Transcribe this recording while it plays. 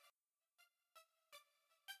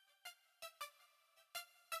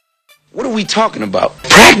What are we talking about?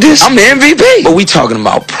 Practice? I'm the MVP. But we talking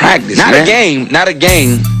about practice, not man. Not a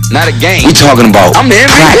game. We talking about I'm the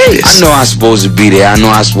MVP. Practice. I know I'm supposed to be there. I know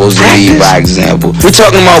I'm supposed to lead by example. We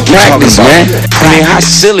talking about practice, man. I mean, how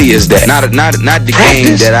silly is that? Not the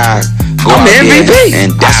game that I go I'm out the MVP. There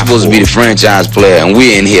and I'm supposed to be the franchise player, and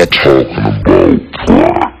we're in here talking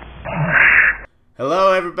about.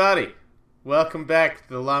 Hello, everybody. Welcome back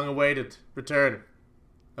to the long-awaited return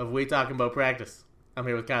of We Talking About Practice. I'm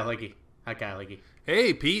here with Kyle Hickey. Hi, Kyle Hickey.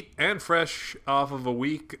 Hey, Pete, and fresh off of a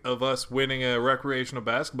week of us winning a recreational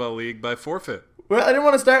basketball league by forfeit. Well, I didn't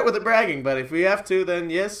want to start with the bragging, but if we have to,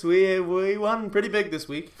 then yes, we won pretty big this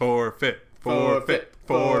week. Forfeit.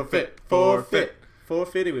 450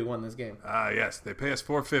 we won this game. Yes, they pay us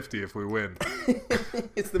 $450 if we win.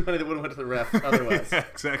 It's the money that would have went to the ref otherwise. Yeah,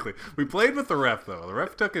 exactly. We played with the ref, though. The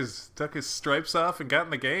ref took his stripes off and got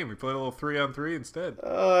in the game. We played a little 3-on-3 instead.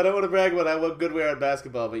 Oh, I don't want to brag about how good we are at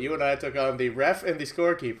basketball, but you and I took on the ref and the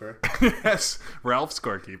scorekeeper. Yes, Ralph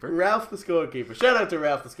scorekeeper. Ralph the scorekeeper. Shout out to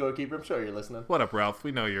Ralph the scorekeeper. I'm sure you're listening. What up, Ralph?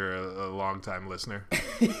 We know you're a long-time listener.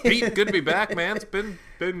 Pete, good to be back, man. It's been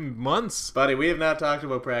months. Buddy, we have not talked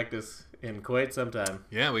about practice in quite some time.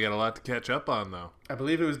 Yeah, we got a lot to catch up on, though. I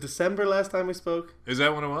believe it was December last time we spoke. Is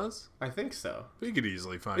that when it was? I think so. We could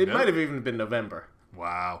easily find out. It might have even been November.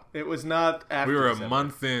 Wow. It was not after We were December. A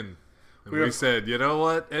month in, and we said, you know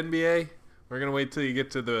what, NBA? We're going to wait till you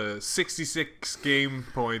get to the 66 game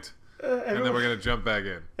point, and then we're going to jump back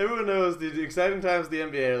in. Everyone knows the exciting times of the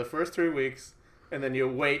NBA are the first 3 weeks, and then you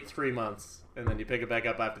wait 3 months. And then you pick it back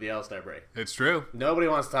up after the All-Star break. It's true. Nobody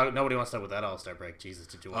wants to talk about that All-Star break. Jesus,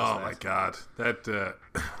 did you watch that? Oh, my God. That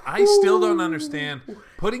I still don't understand.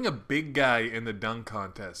 Putting a big guy in the dunk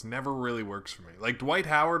contest never really works for me. Like, Dwight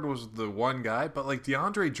Howard was the one guy, but, like,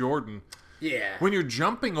 DeAndre Jordan, yeah. When you're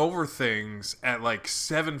jumping over things at, like,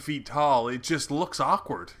 7 feet tall, it just looks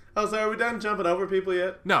awkward. Oh, so are we done jumping over people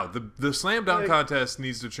yet? No, the slam dunk contest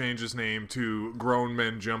needs to change its name to grown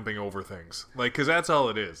men jumping over things. Like, because that's all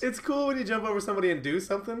it is. It's cool when you jump over somebody and do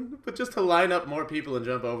something, but just to line up more people and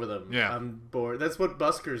jump over them. Yeah. I'm bored. That's what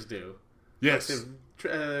buskers do. Yes. Like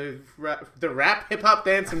the rap, hip-hop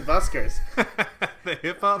dance and buskers. The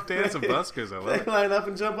hip-hop dance and buskers, I love it. They line up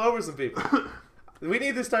and jump over some people. We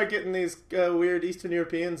need to start getting these weird Eastern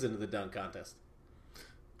Europeans into the dunk contest.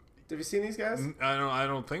 Have you seen these guys? I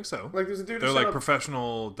don't think so. Like there's a dude. They're like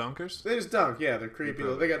professional dunkers. They just dunk. Yeah, they're creepy.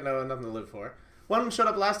 They got nothing to live for. One of them showed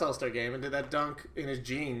up last All-Star game and did that dunk in his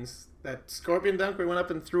jeans. That scorpion dunk where he went up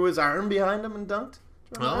and threw his arm behind him and dunked.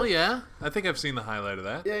 Oh yeah, I think I've seen the highlight of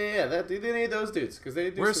that. Yeah. They need those dudes because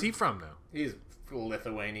they. Where's he from now? He's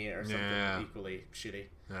Lithuania or something equally shitty.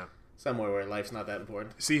 Yeah. Somewhere where life's not that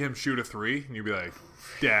important. See him shoot a 3 and you'd be like,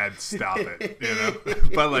 "Dad, stop it," you know.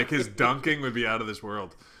 But like his dunking would be out of this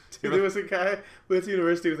world. Dude, there was a guy, we went to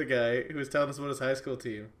university with a guy who was telling us about his high school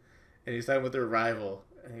team, and he was talking with their rival,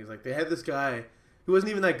 and he was like, they had this guy who wasn't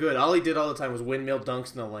even that good. All he did all the time was windmill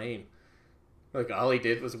dunks in the lane. Like, all he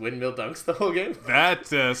did was windmill dunks the whole game. That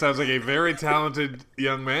sounds like a very talented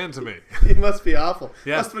young man to me. He must be awful.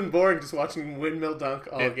 Yeah. Must have been boring just watching windmill dunk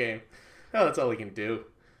all game. Oh, that's all he can do.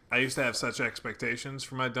 I used to have such expectations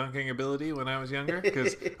for my dunking ability when I was younger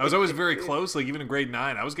because I was always very close. Like even in grade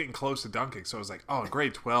 9, I was getting close to dunking. So I was like, oh, in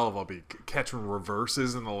grade 12, I'll be catching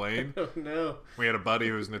reverses in the lane. Oh, no. We had a buddy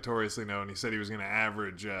who was notoriously known. He said he was going to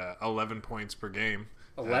average 11 points per game.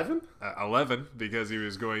 11? 11 because he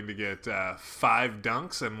was going to get 5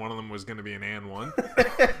 dunks and one of them was going to be an and one.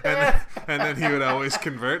 and then he would always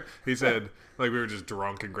convert. He said, like we were just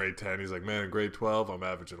drunk in grade 10. He's like, man, in grade 12, I'm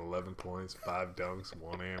averaging 11 points, 5 dunks,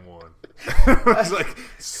 1 and 1. I was like,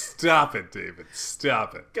 stop it, David.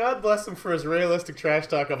 Stop it. God bless him for his realistic trash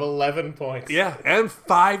talk of 11 points. Yeah, and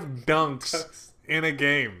 5 dunks. In a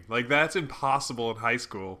game. Like, that's impossible in high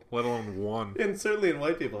school, let alone 1. And certainly in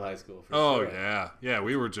white people high school. Sure. Yeah. Yeah,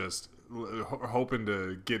 we were just hoping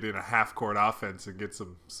to get in a half-court offense and get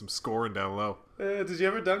some scoring down low. Did you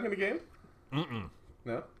ever dunk in a game? Mm-mm.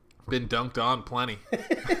 No? Been dunked on plenty.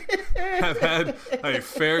 I've had a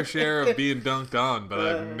fair share of being dunked on, but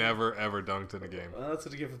I've never, ever dunked in a game. Well, that's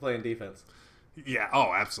what you get for playing defense. Yeah,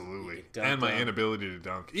 oh, absolutely. And my inability to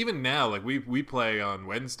dunk. Even now, like, we play on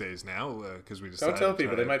Wednesdays now, because we decided. Don't tell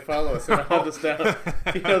people, they might follow us and hunt us down.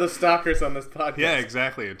 You know the stalkers on this podcast. Yeah,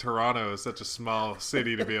 exactly. And Toronto is such a small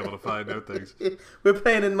city to be able to find out things. We're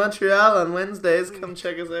playing in Montreal on Wednesdays. Come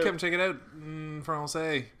check us out. Come check it out,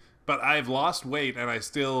 Francais. But I've lost weight, and I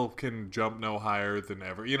still can jump no higher than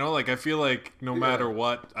ever. You know, like, I feel like no matter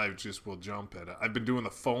what, I just will jump at it. I've been doing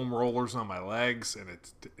the foam rollers on my legs, and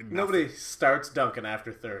it's nothing. Nobody starts dunking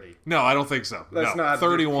after 30. No, I don't think so. That's not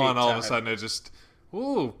 31, all of a sudden, I just,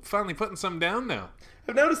 finally putting some down now.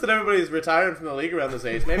 I've noticed that everybody's retiring from the league around this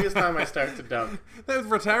age. Maybe it's time I start to dunk. They're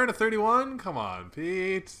retiring at 31? Come on,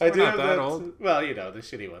 Pete. I We're do not have that old. Well, you know, the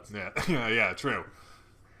shitty ones. Yeah, true.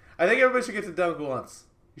 I think everybody should get to dunk once.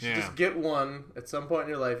 You should Yeah. just get one at some point in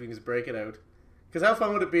your life. You can just break it out. Because how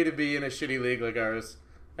fun would it be in a shitty league like ours,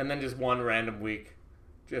 and then just one random week,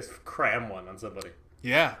 just cram one on somebody?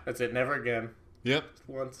 Yeah. That's it. Never again. Yep. Just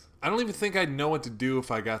once. I don't even think I'd know what to do if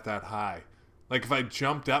I got that high. Like, if I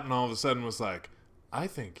jumped up and all of a sudden was like, I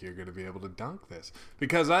think you're going to be able to dunk this.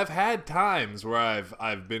 Because I've had times where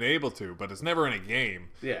I've been able to, but it's never in a game.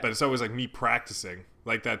 Yeah. But it's always like me practicing.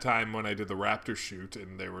 Like that time when I did the Raptor shoot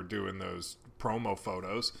and they were doing those promo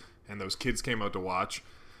photos and those kids came out to watch.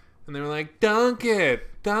 And they were like, dunk it.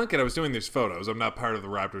 I was doing these photos. I'm not part of the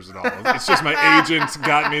Raptors at all. It's just my agent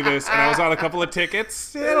got me this, and I was on a couple of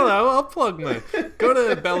tickets. I don't know. I'll plug my... Go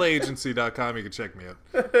to bellaagency.com. You can check me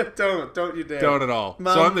out. Don't you dare. Don't at all.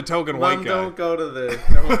 Mom, So I'm the token white guy. Don't go to the...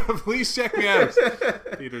 Please check me out.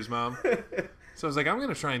 Peter's mom. So I was like, I'm going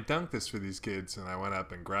to try and dunk this for these kids. And I went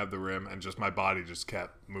up and grabbed the rim, and just my body just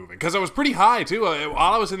kept moving. Because I was pretty high, too.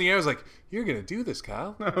 While I was in the air, I was like, you're going to do this,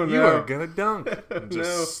 Kyle. Oh, You no. are going to dunk. And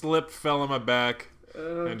just No. slipped, fell on my back,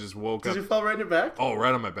 and just woke Did up. you fall right in your back? Oh,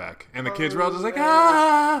 right on my back. And the kids were all just like, man.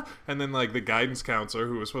 ah! And then, like, the guidance counselor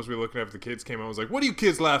who was supposed to be looking after the kids came out and was like, what are you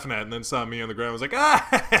kids laughing at? And then saw me on the ground and was like,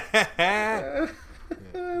 ah!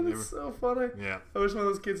 That's so funny. Yeah. I wish one of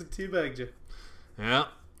those kids had teabagged you. Yeah.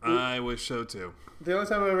 I wish so, too. The only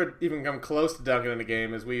time I ever even come close to dunking in a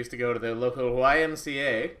game is we used to go to the local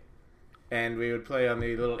YMCA, and we would play on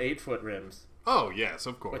the little 8-foot rims, Oh, yes,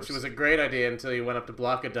 of course. which was a great idea until you went up to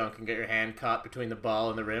block a dunk and get your hand caught between the ball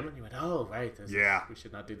and the rim, and you went, oh, right, we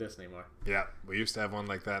should not do this anymore. Yeah, we used to have one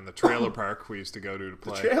like that in the trailer park we used to go to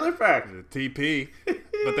play. Trailer park. The TP.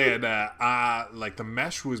 But they had, like, the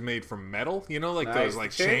mesh was made from metal, you know, like Nice. those,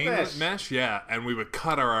 like, chain Chain mesh. Yeah, and we would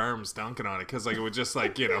cut our arms dunking on it because, like, it would just,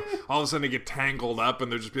 like, you know, all of a sudden it get tangled up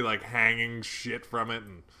and there'd just be, like, hanging shit from it.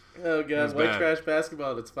 And Oh, was God, white bad. trash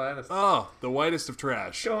basketball at its finest. oh, the whitest of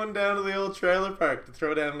trash. Going down to the old trailer park to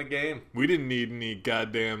throw down the game. We didn't need any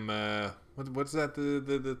goddamn, what's that,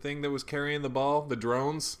 the thing that was carrying the ball? The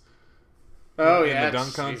drones? Oh, in yeah. the dunk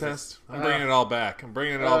Jesus. contest. I'm bringing it all back. I'm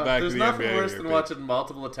bringing it all back to There's the nothing NBA. worse here, than Pete. watching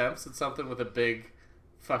multiple attempts at something with a big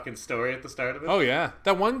fucking story at the start of it. Oh, yeah.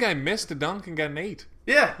 That one guy missed a dunk and got an 8.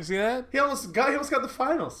 Yeah. You see that? He almost got the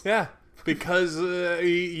finals. Yeah. Because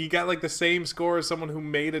he got like the same score as someone who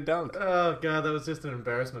made a dunk. Oh, God, that was just an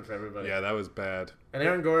embarrassment for everybody. Yeah, that was bad. And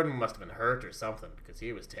Aaron Gordon must have been hurt or something because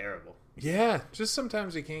he was terrible. Yeah, just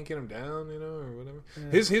sometimes you can't get him down, you know, or whatever.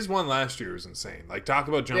 His one last year was insane. Like, talk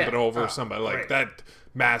about jumping Yeah. over Oh, somebody. Like, great. that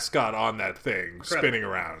mascot on that thing spinning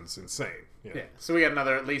around. It's insane. Yeah. So we got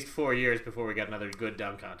another at least 4 years before we got another good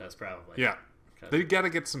dunk contest, probably. Yeah. They got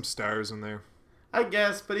to get some stars in there. I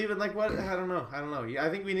guess, but even like what? I don't know. I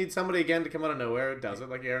think we need somebody again to come out of nowhere who does it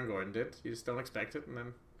like Aaron Gordon did. You just don't expect it, and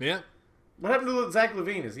then Yeah. what happened to Zach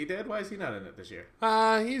LaVine? Is he dead? Why is he not in it this year?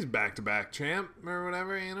 He's back-to-back champ or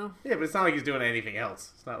whatever, you know. Yeah, but it's not like he's doing anything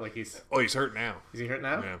else. It's not like he's. Oh, he's hurt now. Is he hurt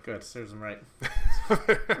now? Yeah. Good, serves him right.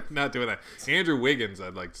 Not doing that. Andrew Wiggins,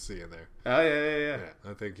 I'd like to see in there. Oh yeah.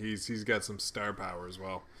 Yeah, I think he's got some star power as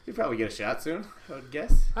well. He'll probably get a shot soon. I would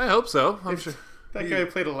guess. I hope so. I'm sure. That guy who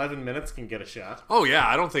played 11 minutes can get a shot. Oh yeah,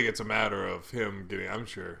 I don't think it's a matter of him getting. I'm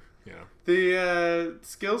sure, you know. The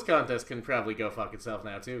skills contest can probably go fuck itself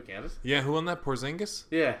now too, can't it? Yeah, who won that? Porzingis.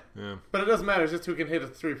 Yeah. Yeah, But it doesn't matter. It's just who can hit a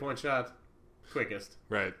 3-point shot quickest.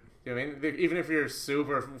 right. You know what I mean? Even if you're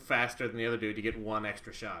super faster than the other dude, you get one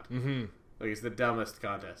extra shot. Mm-hmm. Like, it's the dumbest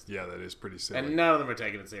contest. Yeah, that is pretty silly. And none of them are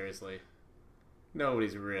taking it seriously.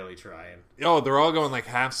 Nobody's really trying. Oh, they're all going like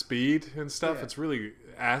half speed and stuff. Yeah. It's really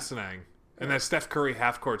asinine. And that Steph Curry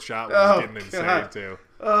half-court shot was Oh, getting insane God. too.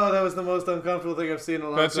 Oh, that was the most uncomfortable thing I've seen in a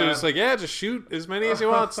long But time. it's just like, yeah, just shoot as many as you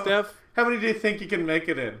want, Steph. How many do you think you can make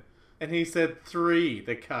it in? And he said 3,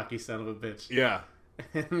 the cocky son of a bitch. Yeah.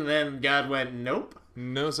 And then God went, nope.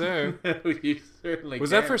 No, sir. You certainly Was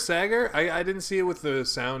can. that for Sager? I didn't see it with the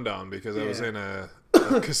sound on because I was Yeah. in a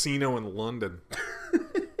casino in London.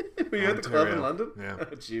 Were you at the club in Ontario. London? Yeah.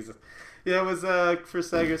 Oh, Jesus. Yeah, it was for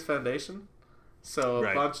Sager's Foundation. So a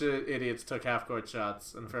Right. bunch of idiots took half-court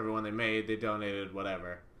shots, and for every one they made, they donated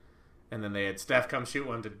whatever. And then they had Steph come shoot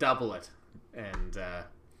one to double it. And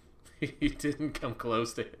he didn't come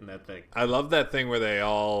close to hitting that thing. I love that thing where they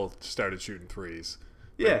all started shooting threes.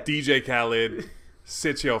 Yeah. Like DJ Khaled,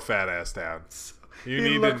 sit your fat ass down. You He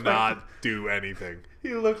need to looked like- not do anything.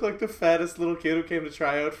 He looked like the fattest little kid who came to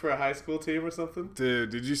try out for a high school team or something. Dude,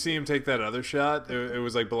 did you see him take that other shot? It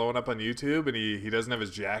was like blowing up on YouTube, and he doesn't have his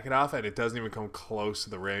jacket off, and it doesn't even come close to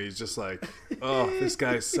the rim. He's just like, oh, this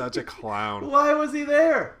guy's such a clown. Why was he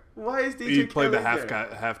there? Why is DJ He played the Khaled there?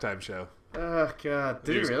 halftime show. Oh, God.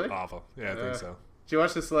 Did He he was really? awful. Yeah, I think so. Did you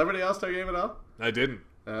watch the Celebrity All-Star Game at all? I didn't.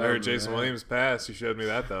 I heard Jason Williams pass. You showed me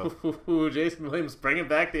that, though. Ooh, Jason Williams bringing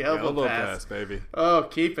back the elbow pass. baby. Oh,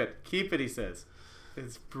 keep it. Keep it, he says.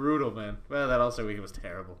 It's brutal, man. Well, that All-Star weekend was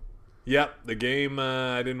terrible. Yep, the game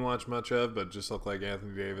I didn't watch much of, but just looked like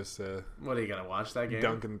Anthony Davis What, are you going to watch that game?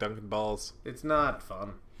 dunking balls. It's not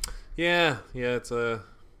fun. Yeah, it's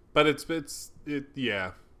but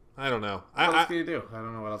yeah. I don't know. What else can you do? I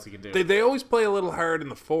don't know what else you can do. They always play a little hard in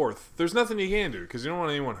the fourth. There's nothing you can do because you don't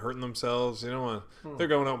want anyone hurting themselves. You don't want they're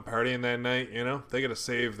going out and partying that night. You know they got to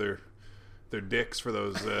save their dicks for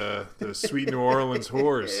those sweet New Orleans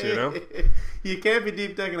whores. You know. You can't be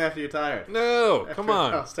deep digging after you're tired. No, come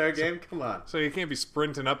on. All-Star game, come on. So you can't be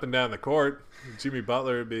sprinting up and down the court. Jimmy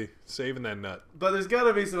Butler would be saving that nut. But there's got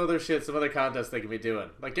to be some other shit, some other contests they can be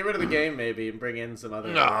doing. Like, get rid of the game, maybe, and bring in some other...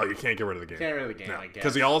 No, you can't get rid of the game. Can't get rid of the game, I guess.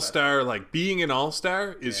 Because the All-Star, like, being an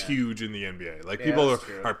All-Star is huge in the NBA. Like, Yeah, people that's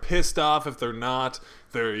true. are pissed off if they're not.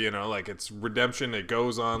 They're, like, it's redemption. It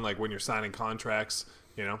goes on, like, when you're signing contracts.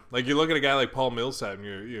 Like you look at a guy like Paul Millsap and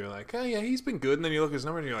you're like, oh yeah, he's been good. And then you look at his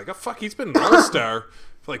number and you're like, oh fuck, he's been an All-Star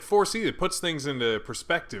for like 4 seasons. It puts things into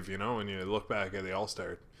perspective, when you look back at the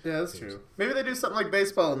All-Star. Yeah, that's true. Maybe they do something like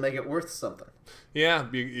baseball and make it worth something.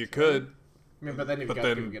 Yeah, you could. I mean, but then you've But got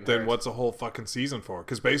people then, getting then hurt. what's a whole fucking season for?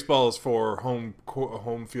 Because baseball is for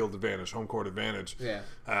home field advantage, home court advantage. Yeah.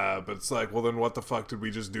 But it's like, well, then what the fuck did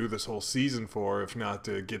we just do this whole season for, if not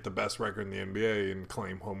to get the best record in the NBA and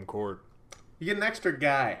claim home court? You get an extra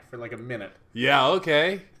guy for like a minute. Yeah.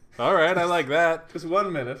 Okay. All right. I like that. Just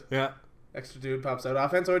 1 minute. Yeah. Extra dude pops out,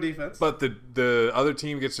 offense or defense. But the other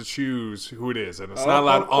team gets to choose who it is, and it's not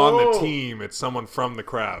allowed on the team. It's someone from the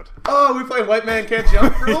crowd. Oh, we play white man can't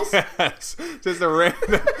jump rules? Yes, just a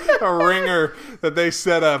ringer that they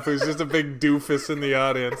set up who's just a big doofus in the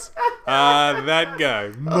audience. That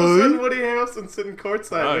guy. All of a sudden, Woody Harrelson sitting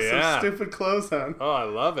courtside with yeah. some stupid clothes on. Oh, I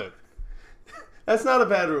love it. That's not a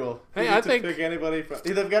bad rule. Hey, You I get to think- pick anybody from.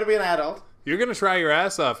 They've got to be an adult. You're gonna try your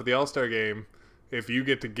ass off at the All-Star game if you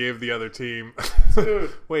get to give the other team. Dude.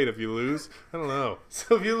 Wait, if you lose, I don't know.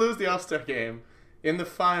 So if you lose the All-Star game in the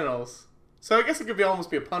finals, so I guess it could almost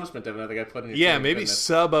be a punishment to have another guy put in your Yeah, team, maybe couldn't it?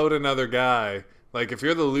 sub out another guy. Like if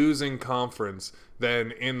you're the losing conference,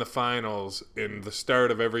 then in the finals, in the start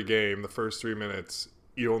of every game, the first 3 minutes,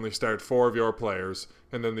 you only start 4 of your players,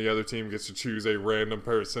 and then the other team gets to choose a random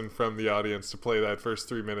person from the audience to play that first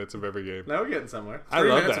 3 minutes of every game. Now we're getting somewhere. I 3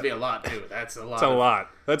 love minutes that. would be a lot too. That's a lot. That's a lot.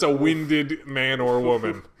 That's a winded man or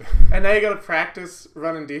woman. And now you got to practice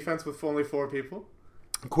running defense with only 4 people.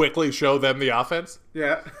 Quickly show them the offense.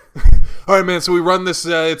 Yeah. All right, man. So we run this.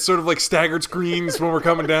 It's sort of like staggered screens when we're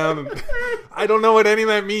coming down. And I don't know what any of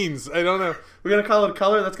that means. I don't know. We're going to call it a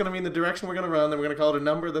color. That's going to mean the direction we're going to run. Then we're going to call it a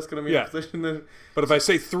number. That's going to mean Yeah. the position. Then But if I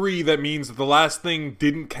say 3, that means that the last thing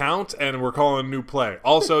didn't count, and we're calling a new play.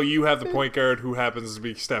 Also, you have the point guard who happens to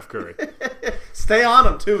be Steph Curry. stay on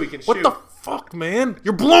them too. We can What shoot. the fuck, man?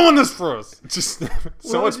 You're blowing this for us. Just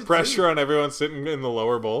so would much you pressure on everyone sitting in the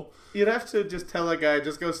lower bowl. You'd have to just tell that guy,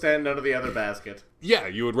 just go stand under the other basket. Yeah,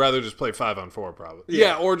 you would rather just play 5-on-4, probably.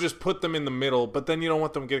 Yeah, or just put them in the middle, but then you don't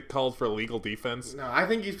want them to get called for illegal defense. No, I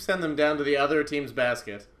think you send them down to the other team's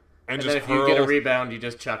basket. And And just then if you get a hurl. rebound, you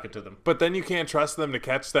just chuck it to them. But then you can't trust them to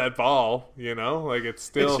catch that ball, Like, it's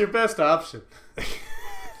still... It's your best option.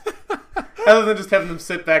 Other than just having them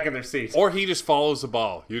sit back in their seats. Or he just follows the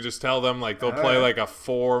ball. You just tell them, like, they'll play, like, a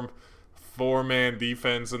four-man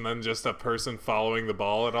defense and then just a person following the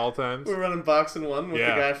ball at all times. We're running boxing one with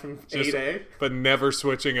Yeah. the guy from Just- 8A. But never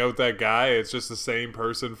switching out that guy. It's just the same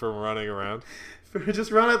person from running around.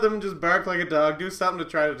 Just run at them, just bark like a dog, do something to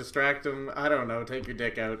try to distract them. I don't know, take your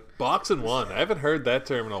dick out. Boxing one. I haven't heard that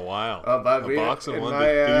term in a while. But A boxing in one. my,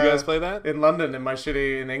 Did you guys play that? In London,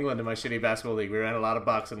 in England, in my shitty basketball league, we ran a lot of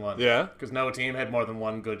boxing one. Yeah? Because no team had more than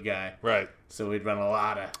one good guy. Right. So we'd run a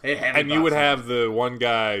lot of heavy And you would boxing. have the one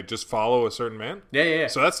guy just follow a certain man? Yeah.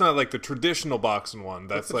 So that's not like the traditional boxing one.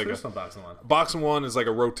 That's the like traditional boxing one. boxing one is like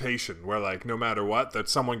a rotation where like no matter what, that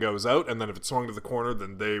someone goes out and then if it swung to the corner,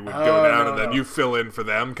 then they would go Oh, down no, and then no. you fill in for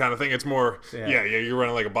them kind of thing. It's more Yeah. you're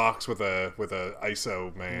running like a box with a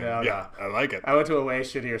ISO man. No, yeah, I like it. I went to a way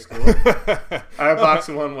shittier school. Our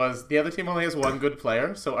boxing one was the other team only has one good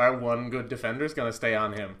player, so our one good defender is going to stay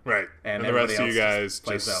on him. Right. And And the rest of everybody you else guys just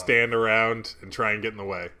plays just zone. stand around around and try and get in the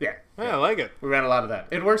way. Yeah. I like it. We ran a lot of that.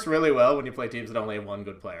 It works really well when you play teams that only have one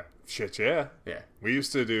good player. Shit, yeah. Yeah. We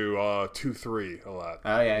used to do 2-3 a lot.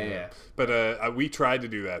 Oh, yeah. But we tried to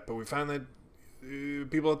do that, but we found that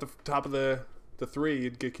people at the top of the three,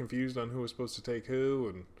 you'd get confused on who was supposed to take who,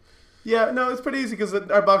 and Yeah, no, it's pretty easy because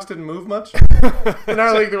our box didn't move much. In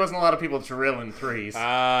our league, there wasn't a lot of people drilling threes. all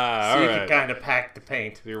so you right. could kind of pack the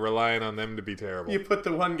paint. You're relying on them to be terrible. You put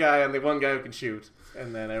the one guy on the one guy who can shoot,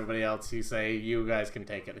 and then everybody else you say, you guys can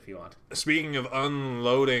take it if you want. Speaking of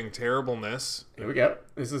unloading terribleness, Here we go.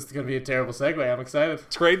 This is going to be a terrible segue. I'm excited.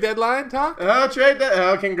 trade deadline talk? Oh, trade that.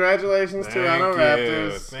 Oh, congratulations, Thank Toronto you.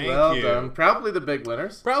 Raptors. Thank well you. done. Probably the big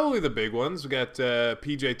winners. Probably the big ones. We got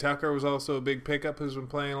PJ Tucker was also a big pickup who's been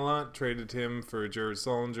playing a lot. Traded him for Jared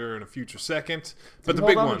Sullinger and a future second. But the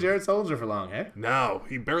Hold big on one. to Jared Sullinger for long, eh? No,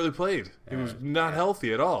 he barely played. He was not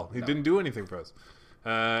healthy at all. He didn't do anything for us.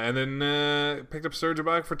 And then picked up Serge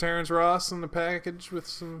Ibaka for Terrence Ross in the package with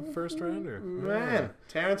some first rounder. Man,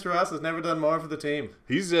 Terrence Ross has never done more for the team.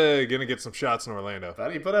 He's going to get some shots in Orlando.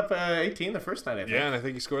 But he put up 18 the first night, I think. Yeah, and I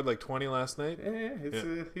think he scored like 20 last night.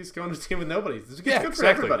 Yeah. He's going to a team with nobody. It's Yeah, good for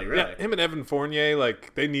everybody, really. Yeah, him and Evan Fournier,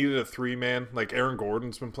 like, they needed a three-man. Like, Aaron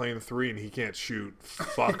Gordon's been playing the three, and he can't shoot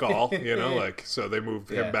fuck all, like, so they moved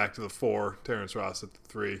him back to the four, Terrence Ross at the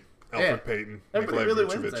three, Alfred Payton, Everybody Nikola really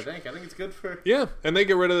wins, Vucevic. I think it's good for... Yeah, and they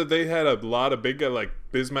get rid of they had a lot of big guys, like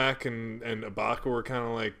Bismack and Ibaka were kind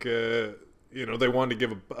of like, they wanted to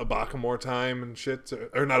give Ibaka more time and shit.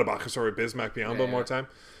 Or not Ibaka, sorry, Bismack Biyombo more time.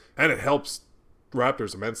 And it helps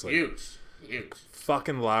Raptors immensely. Huge.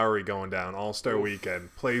 Fucking Lowry going down All-Star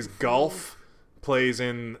Weekend. Plays golf, plays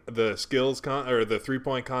in the skills or the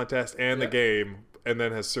three-point contest and the game, and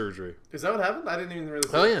then has surgery. Is that what happened? I didn't even really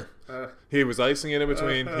see Oh, it. yeah. He was icing it in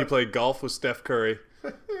between. He played golf with Steph Curry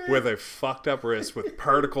with a fucked up wrist with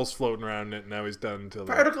particles floating around it, and now he's done until...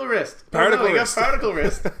 Particle wrist. Particle you got wrist. particle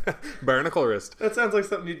wrist. Barnacle wrist. That sounds like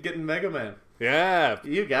something you'd get in Mega Man. Yeah.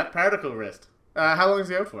 You got particle wrist. How long is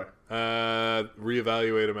he out for?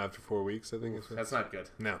 Reevaluate him after 4 weeks, I think. That's not good.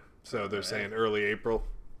 No. So they're saying early April.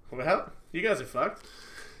 Well, you guys are fucked.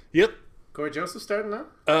 Yep. Corey Joseph starting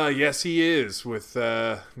now? Yes, he is. With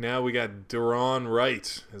now we got Duran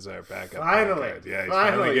Wright as our backup. Finally. point guard. Yeah, he's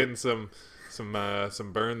finally getting some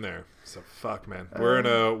burn there. So fuck, man. We're in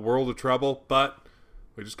a world of trouble, but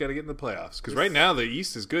we just got to get in the playoffs. Because right now the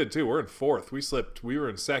East is good too. We're in fourth. We slipped. We were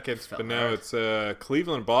in second, but now it's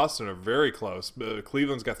Cleveland and Boston are very close.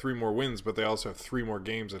 Cleveland's got 3 more wins, but they also have 3 more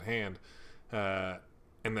games at hand.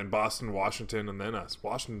 And then Boston, Washington, and then us.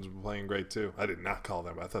 Washington's playing great too. I did not call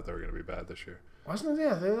them. I thought they were going to be bad this year. Washington,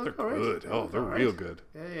 yeah, They're all right. good. Oh, they're real good.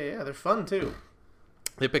 Yeah. They're fun too.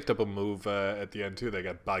 They picked up a move at the end too. They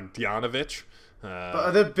got Bogdanovich.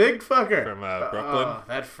 The big fucker from Brooklyn.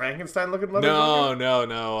 That Frankenstein-looking motherfucker.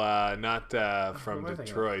 No, not from am I thinking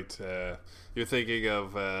Detroit. You're thinking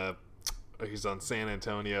of he's on San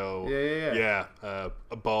Antonio. Yeah.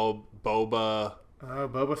 Boba. Oh,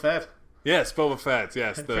 Boba Fett. Yes, Boba Fett.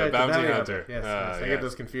 Yes, the bounty hunter. Yes, I get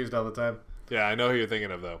this confused all the time. Yeah, I know who you're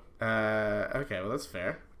thinking of though. Okay, well that's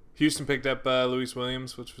fair. Houston picked up Luis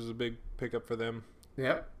Williams, which was a big pickup for them.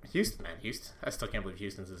 Yep. Houston. I still can't believe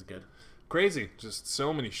Houston's as good. Crazy, just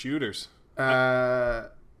so many shooters.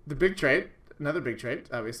 The big trade, another big trade,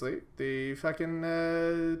 obviously. The fucking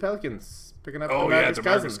Pelicans picking up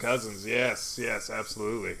DeMarcus Cousins. Yes,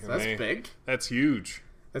 absolutely. So that's big. That's huge.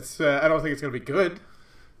 That's I don't think it's gonna be good.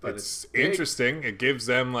 But it's interesting. It gives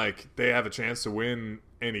them they have a chance to win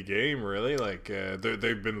any game, really.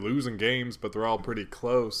 They've been losing games, but they're all pretty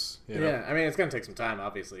close. You know? Yeah, I mean it's gonna take some time,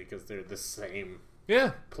 obviously, because they're the same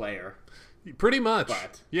player. Pretty much.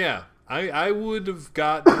 But yeah, I would have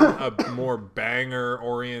gotten a more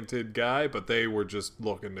banger-oriented guy, but they were just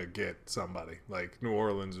looking to get somebody. Like New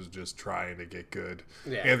Orleans was just trying to get good.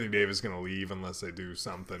 Yeah. Anthony Davis is going to leave unless they do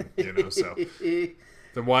something, so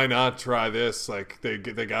then why not try this? They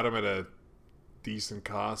got him at a decent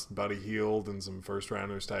cost. Buddy Hield and some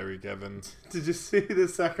first-rounders, Tyreek Evans. Did you see the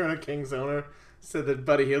Sacramento Kings owner said that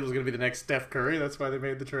Buddy Hield was going to be the next Steph Curry? That's why they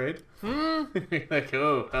made the trade. Oh,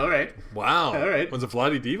 all right. Wow. All right. Was it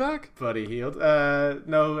Vlade Divac? Buddy Hield.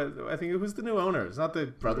 No, I think it was the new owner. It's not the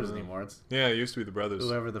brothers anymore. It's yeah, it used to be the brothers.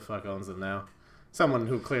 whoever the fuck owns them now. Someone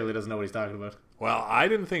who clearly doesn't know what he's talking about. Well, I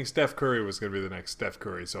didn't think Steph Curry was going to be the next Steph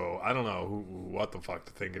Curry, so I don't know what the fuck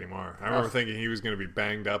to think anymore. I remember thinking he was going to be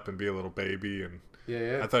banged up and be a little baby, and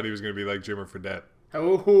I thought he was going to be like Jimmer Fredette.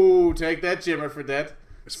 Oh, take that, Jimmer Fredette.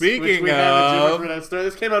 Speaking we of... have a Jimmer Fredette story.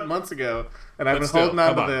 This came out months ago, and I've been holding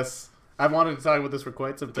on to this. I've wanted to talk about this for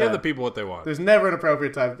quite some time. Give the people what they want. There's never an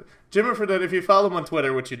appropriate time. Jimmer Fredette, if you follow him on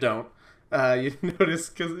Twitter, which you don't, you notice,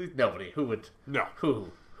 because nobody, who would? No. Who?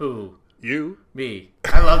 You? Me.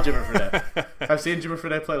 I love Jimmer Fredette. I've seen Jimmer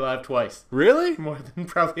Fredette play live twice. Really? More than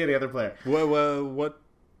probably any other player.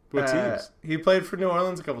 What teams? He played for New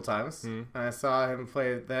Orleans a couple times. I saw him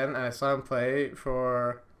play then, and I saw him play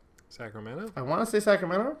for... Sacramento? I want to say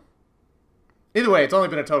Sacramento? Either way, it's only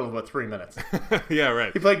been a total of about 3 minutes. Yeah,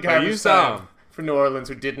 right. He played garbage you saw time for New Orleans,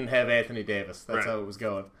 who didn't have Anthony Davis. That's Right. how it was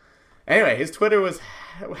going. Anyway, his Twitter was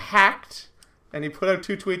hacked, and he put out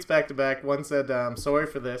 2 tweets back to back. One said, sorry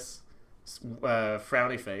for this,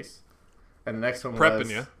 frowny face. And the next one was... Prepping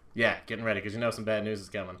you. Yeah, getting ready, because you know some bad news is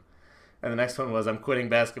coming. And the next one was, I'm quitting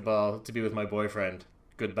basketball to be with my boyfriend.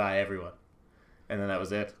 Goodbye, everyone. And then that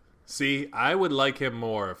was it. See, I would like him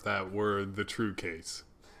more if that were the true case.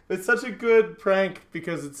 It's such a good prank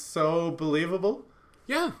because it's so believable.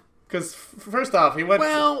 Yeah. Because first off, he went...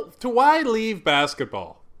 Well, to why leave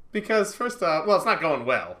basketball? Because first off, well, it's not going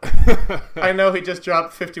well. I know he just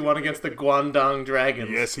dropped 51 against the Guangdong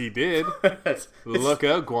Dragons. Yes, he did. It's Look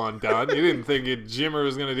out, Guangdong. You didn't think Jimmer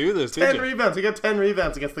was going to do this, did 10 you? rebounds. He got 10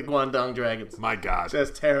 rebounds against the Guangdong Dragons. My God.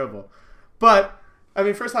 That's terrible. But, I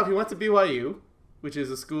mean, first off, he went to BYU, which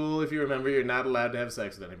is a school, if you remember, you're not allowed to have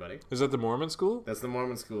sex with anybody. Is that the Mormon school? That's the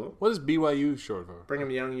Mormon school. What is BYU short for?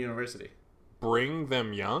 Brigham Young University. Bring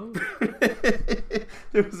them young?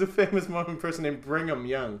 There was a famous Mormon person named Brigham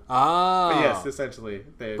Young. Ah. But yes, essentially,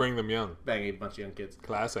 they Bring them young. bang a bunch of young kids.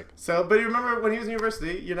 Classic. So, but you remember when he was in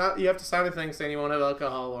university, you have to sign a thing saying you won't have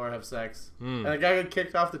alcohol or have sex. And the guy got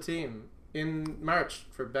kicked off the team in March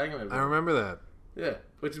for banging everybody. I remember that. Yeah,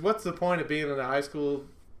 which is what's the point of being in a high school,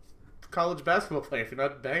 college basketball player if you're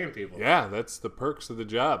not banging people? Yeah, that's the perks of the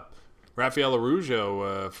job. Rafael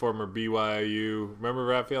Arujo, former BYU. Remember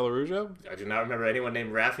Rafael Arujo? I do not remember anyone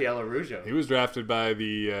named Rafael Arujo. He was drafted by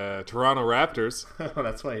the Toronto Raptors. Oh,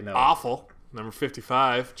 that's why you know. Awful. Number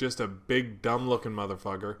 55. Just a big, dumb-looking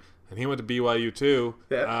motherfucker. And he went to BYU, too.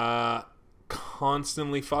 Yeah.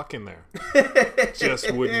 Constantly fucking there.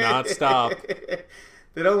 Just would not stop.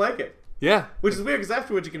 They don't like it. Yeah. Which is weird, because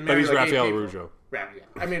afterwards you can But marry he's like Rafael 8 people. Arujo.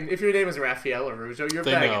 I mean, if your name is Rafael Arujo, you're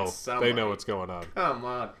They banging know. somebody. They know what's going on. Come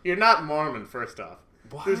on. You're not Mormon, first off.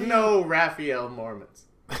 Why? There's no Raphael Mormons.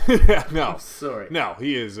 Yeah, no. Sorry. No,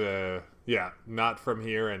 he is, not from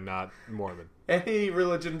here and not Mormon. Any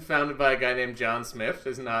religion founded by a guy named John Smith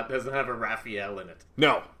doesn't have a Raphael in it.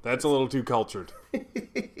 No, that's a little too cultured.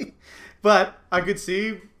 But I could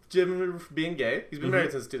see Jim being gay. He's been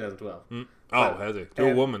married since 2012. Oh, has he?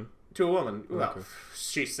 To a woman. To a woman. Well,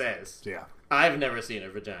 she says. Yeah. I've never seen a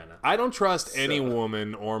vagina. I don't trust any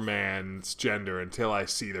woman or man's gender until I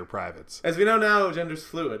see their privates. As we know now, gender's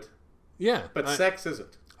fluid. Yeah. But sex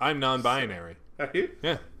isn't. I'm non-binary. Are you?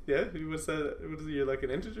 Yeah. Yeah? What's that? What is it? You're like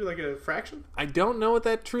an integer? Like a fraction? I don't know what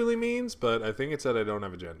that truly means, but I think it said I don't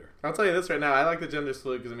have a gender. I'll tell you this right now. I like the gender's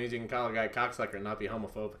fluid because it means you can call a guy cocksucker and not be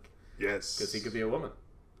homophobic. Yes. Because he could be a woman.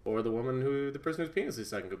 Or the person whose penis is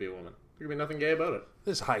sucking could be a woman. There could be nothing gay about it.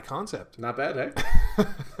 This is high concept. Not bad, eh?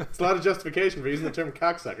 It's a lot of justification for using the term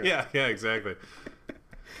cocksucker. Yeah, exactly.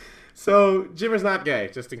 So, Jimmer's not gay,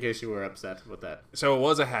 just in case you were upset with that. So it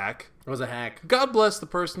was a hack. It was a hack. God bless the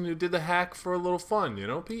person who did the hack for a little fun,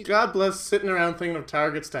 Pete? God bless sitting around thinking of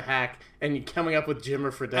targets to hack and you coming up with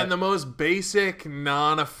Jimmer Fredette. And the most basic,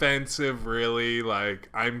 non-offensive, really, like,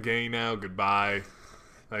 I'm gay now, goodbye.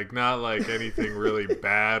 Like, not like anything really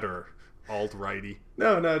bad or alt-righty.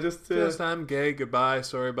 No, just I'm gay, goodbye,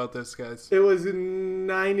 sorry about this, guys. It was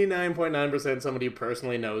 99.9% somebody who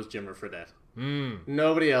personally knows Jimmer Fredette.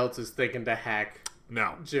 Nobody else is thinking to hack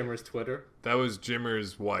Jimmer's Twitter. That was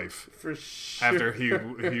Jimmer's wife. For sure. After he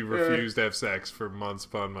refused to have sex for months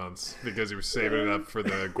upon months because he was saving it up for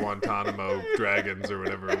the Guantanamo Dragons or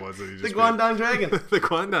whatever it was that he just The Guangdong Dragons. The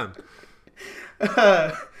Guangdong.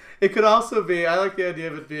 It could also be, I like the idea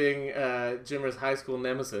of it being Jimmer's high school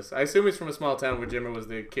nemesis. I assume he's from a small town where Jimmer was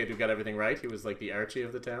the kid who got everything right. He was like the Archie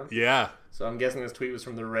of the town. Yeah. So I'm guessing this tweet was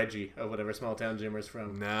from the Reggie of whatever small town Jimmer's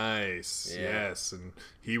from. Nice. Yeah. Yes. And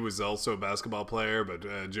he was also a basketball player, but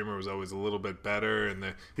Jimmer was always a little bit better.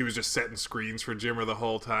 And he was just setting screens for Jimmer the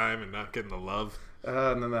whole time and not getting the love.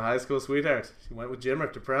 And then the high school sweetheart. She went with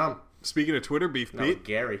Jimmer to prom. Speaking of Twitter beef, No, Pete.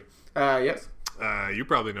 Gary. Yes. You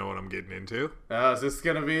probably know what I'm getting into. Is this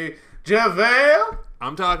going to be JaVale?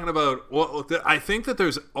 I'm talking about, I think that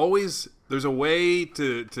there's a way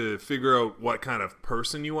to figure out what kind of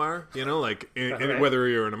person you are, like whether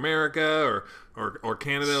you're in America or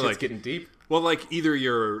Canada. Shit's like getting deep. Well, like either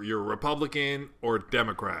you're Republican or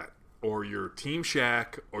Democrat. or you're Team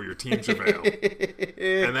Shaq, or you're Team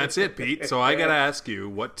JaVale. And that's it, Pete. So I got to ask you,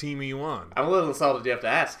 what team are you on? I'm a little insulted you have to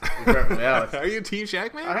ask. To be perfectly honest. Are you Team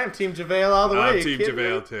Shaq, man? I am Team JaVale all the way. I'm Team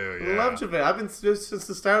JaVale, too. Yeah. I love JaVale. I've been, since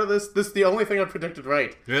the start of this is the only thing I've predicted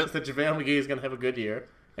right. Yep. Is that JaVale McGee is going to have a good year.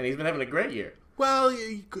 And he's been having a great year. Well,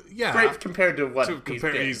 yeah. Great compared to what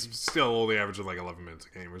he's still only averaging like 11 minutes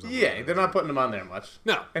a game or something. Yeah, they're not putting him on there much.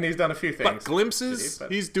 No. And he's done a few things. But glimpses,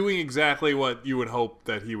 he's doing exactly what you would hope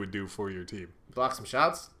that he would do for your team. Blocks some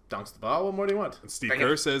shots, dunks the ball. What more do you want? And Steve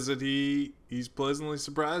Kerr says that he's pleasantly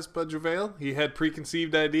surprised by JaVale. He had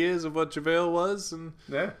preconceived ideas of what JaVale was. And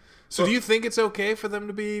yeah. So do you think it's okay for them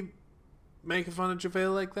to be making fun of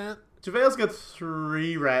JaVale like that? JaVale's got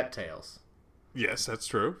 3 rat tails. Yes, that's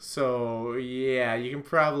true. So, yeah, you can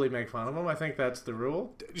probably make fun of him. I think that's the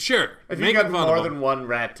rule. Sure. If you got more than 1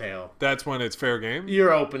 rat tail, that's when it's fair game?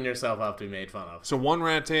 You're opening yourself up to be made fun of. So 1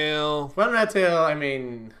 rat tail... 1 rat tail, I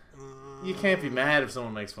mean, you can't be mad if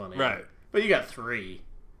someone makes fun of you. Right. But you got 3.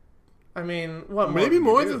 I mean, what more? Maybe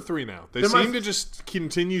more than 3 now. They seem to just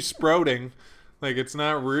continue sprouting. Like, it's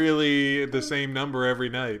not really the same number every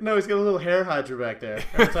night. No, he's got a little hair hydra back there.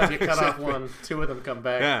 Every time you cut off one, 2 of them come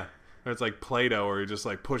back. Yeah. Or it's like Play-Doh where he just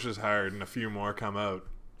like pushes hard and a few more come out.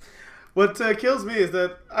 What kills me is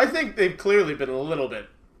that I think they've clearly been a little bit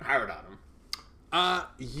hard on him.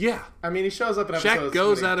 Yeah. I mean, he shows up in episodes. Shaq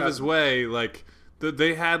goes out of his way, like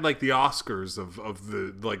they had like the Oscars of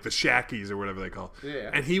the like the Shackies or whatever they call it. Yeah.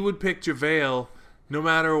 And he would pick JaVale no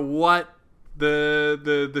matter what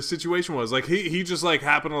the situation was. Like he just like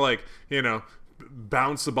happened to like, you know,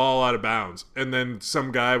 bounce the ball out of bounds, and then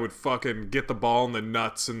some guy would fucking get the ball in the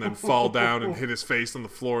nuts and then fall down and hit his face on the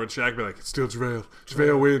floor, and Shaq be like, it's still JaVale.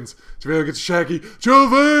 JaVale wins. JaVale gets Shaqky.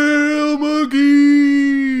 JaVale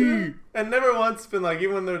McGee! And never once been like,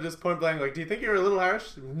 even when they're just point blank, like, do you think you're a little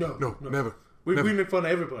harsh? No, never. We make fun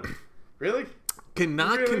of everybody. Really?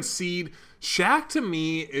 Cannot concede. Shaq to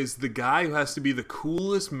me is the guy who has to be the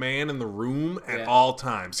coolest man in the room at all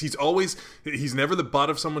times. He's never the butt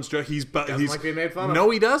of someone's joke. He's like being made fun of. No,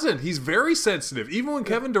 he doesn't. He's very sensitive. Even when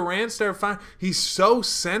Kevin Durant started fighting, he's so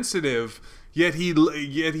sensitive. Yet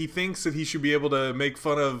he thinks that he should be able to make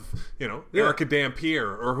fun of, you know, Erica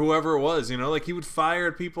Dampier or whoever it was. You know, like he would fire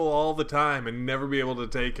at people all the time and never be able to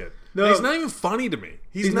take it. No, he's not even funny to me.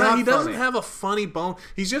 He's not. He doesn't have a funny bone.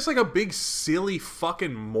 He's just like a big silly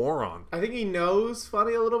fucking moron. I think he knows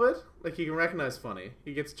funny a little bit. Like he can recognize funny.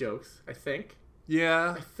 He gets jokes. I think.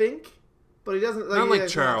 Yeah. I think. But he doesn't. Like, not like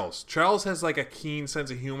Charles. Charles has like a keen sense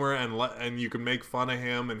of humor, and you can make fun of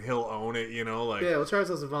him, and he'll own it. You know, like well, Charles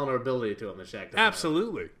has a vulnerability to him that Shaq doesn't.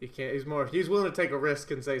 Absolutely. He can't. He's willing to take a risk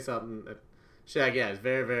and say something that Shaq, is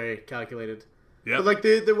very, very calculated. Yeah. But like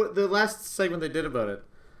the last segment they did about it,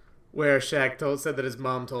 where Shaq said that his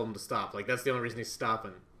mom told him to stop. Like that's the only reason he's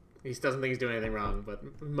stopping. He doesn't think he's doing anything wrong, but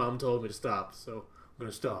mom told me to stop, so I'm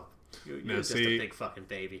gonna stop. You're just a big fucking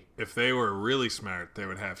baby. If they were really smart, they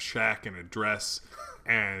would have Shaq in a dress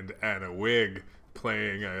and a wig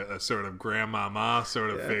playing a sort of grandmama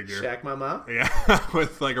sort of figure. Shaq mama? Yeah,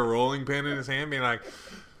 with like a rolling pin in his hand being like,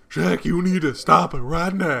 Shaq, you need to stop it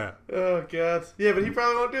right now. Oh, God. Yeah, but he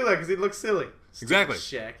probably won't do that because he'd look silly. Exactly.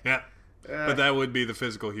 Shaq. Yeah. But that would be the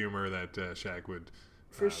physical humor that Shaq would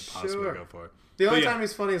possibly go for. The only time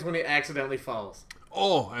he's funny is when he accidentally falls.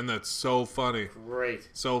 Oh, and that's so funny. Great.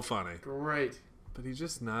 So funny. Great. But he's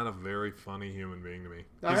just not a very funny human being to me.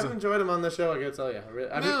 I have enjoyed him on the show, I gotta tell you.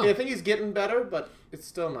 I think he's getting better, but it's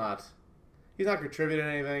still not. He's not contributing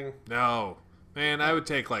anything. No. Man, I would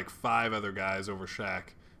take like 5 other guys over Shaq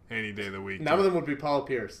any day of the week. None of them would be Paul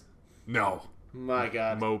Pierce. No. My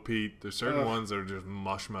God. Mo Pete. There's certain ones that are just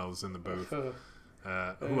mushmouths in the booth.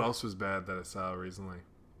 Who else was bad that I saw recently?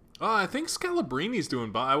 Oh, I think Scalabrini's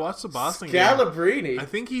doing... I watched the Boston game. Scalabrini? I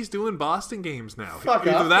think he's doing Boston games now. Fuck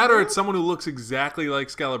Either off, that or it's someone who looks exactly like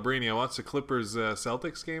Scalabrini. I watched the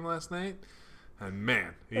Clippers-Celtics game last night. And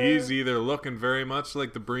man, he's either looking very much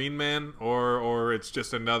like the Breen man or it's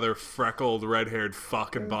just another freckled, red-haired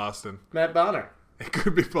fuck in Boston. Matt Bonner. It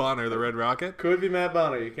could be Bonner, the Red Rocket. Could be Matt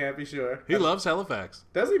Bonner. You can't be sure. He loves Halifax.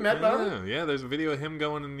 Does he, Matt Bonner? Yeah, there's a video of him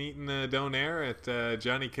going and eating donair at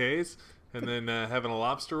Johnny K's. And then having a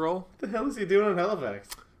lobster roll. What the hell is he doing in Halifax?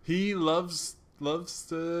 He loves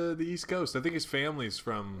the East Coast. I think his family's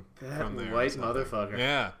from there. White motherfucker.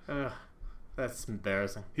 Yeah. Ugh, that's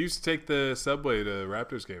embarrassing. He used to take the subway to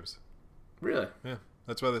Raptors games. Really? Yeah.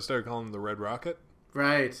 That's why they started calling him the Red Rocket.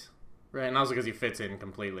 Right. And also because he fits in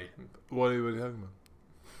completely. What are you talking about?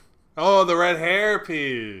 Oh, the red hair,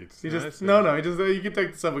 Pete. He just you can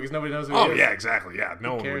take the subway because nobody knows who he is. Oh, yeah, exactly. Yeah,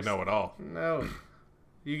 no one would know at all. No.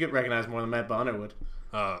 You get recognized more than Matt Bonner would.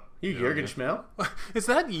 You Jürgen Schmell? Is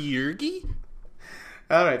that Yergi?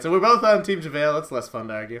 All right, so we're both on Team JaVale. It's less fun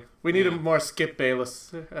to argue. We need a more Skip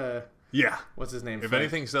Bayless. Yeah. What's his name? If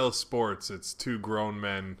anything sells sports, it's two grown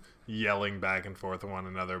men yelling back and forth at one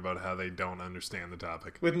another about how they don't understand the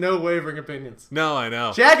topic. With no wavering opinions. No, I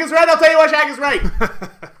know. Shaq is right. I'll tell you why Shaq is right.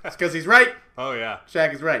 It's because he's right. Oh, yeah.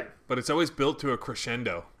 Shaq is right. But it's always built to a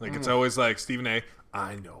crescendo. Like, it's always like, Stephen A.,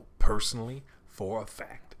 I know personally for a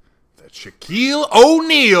fact that Shaquille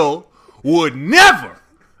O'Neal would never,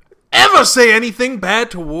 ever say anything bad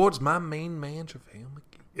towards my main man, JaVale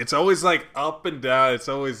McGee. It's always like up and down. It's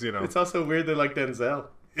always, It's also weird they're like Denzel.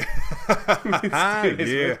 Yeah.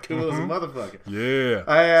 Cool as a motherfucker. Yeah.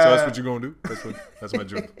 So that's what you're gonna do?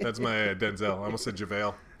 That's my Denzel. I almost said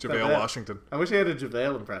JaVale. JaVale Washington. I wish he had a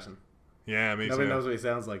JaVale impression. Yeah, me Nobody too. knows what he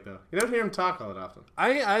sounds like, though. You don't hear him talk all that often.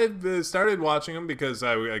 I started watching him because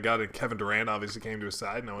I got it. Kevin Durant obviously came to his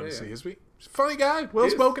side, and I wanted to see his week. He's a funny guy,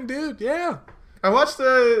 well-spoken dude. Yeah. I watched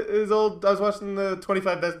I was watching the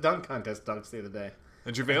 25 best dunk contest dunks the other day.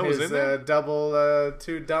 And JaVale was in there? Double,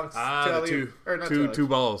 two dunks. Two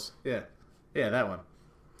balls. Yeah. Yeah, that one.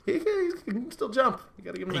 He can still jump. You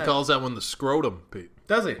gotta give him that. He calls that one the scrotum, Pete.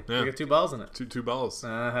 Does he? Yeah. You got two balls in it. Two balls.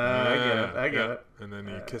 I get it. And then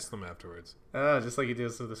you kiss them afterwards. Oh, just like he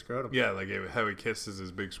does with the scrotum. Yeah, like how he kisses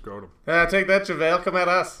his big scrotum. Take that, JaVale. Come at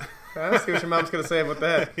us. Let's see what your mom's going to say about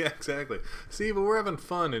that. Yeah, exactly. See, but we're having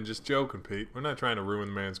fun and just joking, Pete. We're not trying to ruin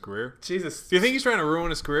the man's career. Jesus. Do you think he's trying to ruin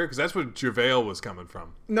his career? Because that's what JaVale was coming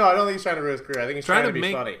from. No, I don't think he's trying to ruin his career. I think he's trying to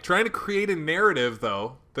be funny. Trying to create a narrative,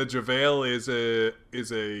 though, that JaVale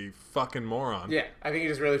is a fucking moron. Yeah, I think he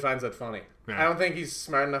just really finds that funny. Yeah. I don't think he's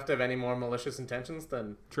smart enough to have any more malicious intentions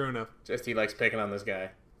than True enough. just he likes picking on this guy.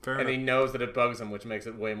 Fair and enough. he knows that it bugs him, which makes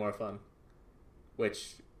it way more fun.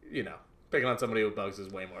 Which, picking on somebody who bugs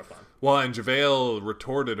is way more fun. Well, and JaVale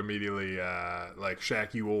retorted immediately, like,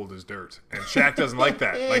 Shaq, you old as dirt. And Shaq doesn't like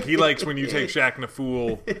that. Like, he likes when you take Shaq and a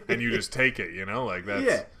fool and you just take it, Like, that's...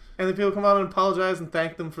 Yeah. And then people come out and apologize and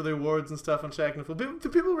thank them for their awards and stuff on Shaq and a Fool.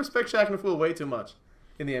 People respect Shaq and a Fool way too much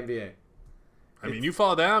in the NBA. I mean, you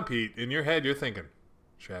fall down, Pete. In your head, you're thinking,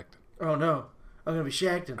 Shaqton. Oh, no. I'm going to be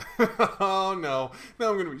Shaqton. Oh, no. No,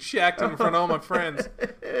 I'm going to be Shaqton in front of all my friends.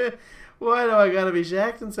 Why do I got to be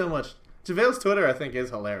Shaqton so much? JaVale's Twitter, I think, is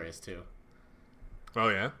hilarious, too. Oh,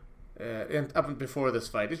 yeah? And up before this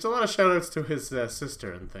fight. There's a lot of shout-outs to his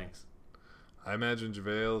sister and things. I imagine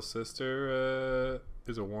JaVale's sister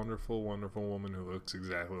is a wonderful, wonderful woman who looks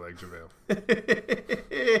exactly like JaVale.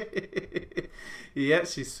 Yeah,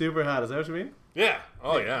 she's super hot. Is that what you mean? Yeah.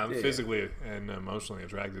 Oh, yeah. I'm physically and emotionally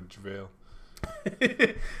attracted to JaVale.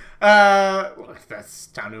 That's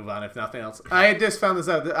time to move on, if nothing else. I just found this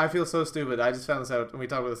out. I feel so stupid. I just found this out, and we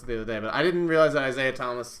talked about this the other day, but I didn't realize that Isaiah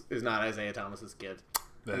Thomas is not Isaiah Thomas's kid.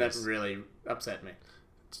 That really upset me.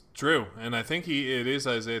 It's true. And I think it is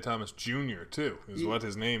Isaiah Thomas Jr., too, is what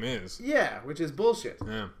his name is. Yeah, which is bullshit.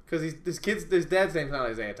 Yeah. Because his dad's name's not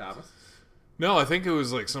Isaiah Thomas. No, I think it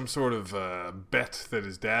was like some sort of bet that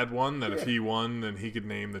his dad won, that if he won, then he could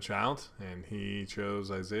name the child. And he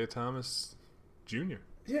chose Isaiah Thomas Jr.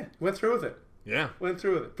 Yeah, went through with it. Yeah. Went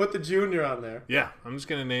through with it. Put the junior on there. Yeah, I'm just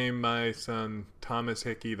going to name my son Thomas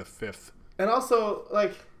Hickey the 5th. And also,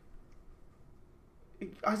 like,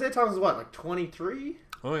 Isaiah Thomas is what, like 23?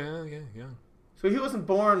 Oh, yeah. So he wasn't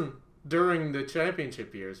born during the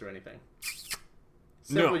championship years or anything.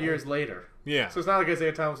 Several years later. Yeah. So it's not like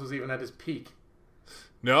Isaiah Thomas was even at his peak.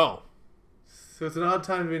 No. So it's an odd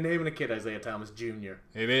time to be naming a kid Isaiah Thomas Jr.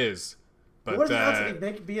 It is. But what else did he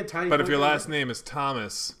make be a tiny But if your last name is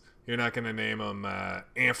Thomas, you're not going to name him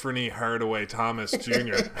Anthony Hardaway Thomas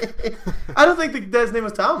Jr. I don't think the dad's name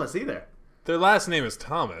was Thomas either. Their last name is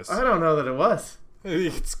Thomas. I don't know that it was.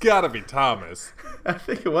 It's got to be Thomas. I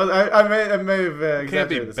think it was. I may have It can't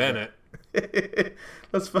be Bennett.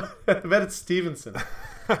 Let's find. I bet it's Stevenson.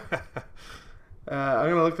 I'm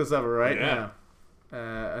gonna look this up right now.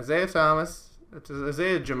 Isaiah Thomas. It's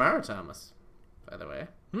Isaiah Jamar Thomas, by the way.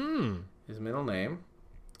 His middle name.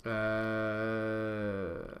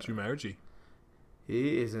 Jumarji.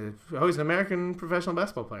 He's an American professional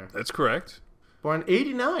basketball player. That's correct. Born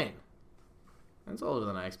 '89. That's older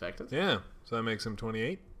than I expected. Yeah. So that makes him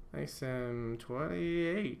 28. Makes him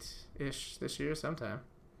 28-ish this year sometime.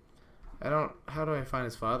 How do I find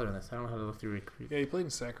his father in this? I don't know how to look through recruit. Yeah, he played in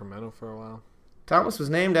Sacramento for a while. Thomas was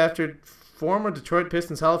named after former Detroit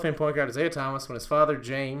Pistons Hall of Fame point guard Isaiah Thomas when his father,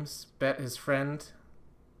 James, bet his friend...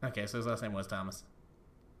 Okay, so his last name was Thomas.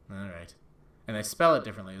 All right. And they spell it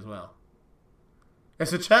differently as well.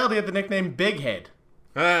 As a child, he had the nickname Big Head.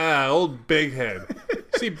 Ah, old Big Head.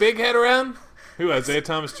 See Big Head around? Who, Isaiah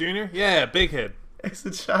Thomas Jr.? Yeah, Big Head. As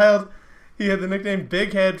a child, He had the nickname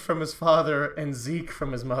Big Head from his father and Zeke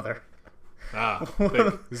from his mother.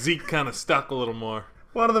 Zeke kind of stuck a little more.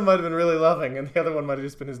 One of them might have been really loving, and the other one might have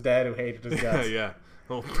just been his dad who hated his guts. Yeah.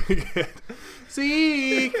 Oh, Big Head.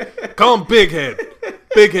 Zeke! Call him Big Head.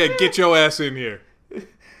 Big Head, get your ass in here.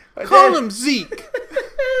 Call him Zeke.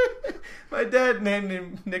 My dad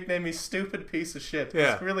nicknamed me Stupid Piece of Shit.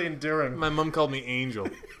 Yeah. It's really enduring. My mom called me Angel.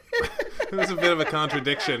 It was a bit of a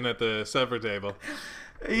contradiction at the supper table.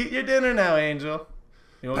 Eat your dinner now, Angel.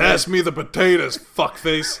 Pass me the potatoes,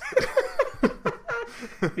 fuckface.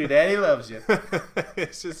 Your daddy loves you.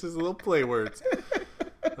 It's just his little play words.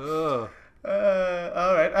 Oh.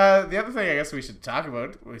 All right. The other thing I guess we should talk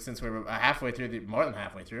about, since we're halfway through, more than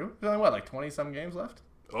halfway through, there's only, like 20-some games left?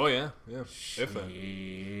 Oh, yeah. Shit.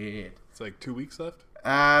 It's like 2 weeks left.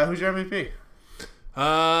 Who's your MVP?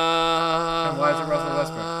 And why is it Russell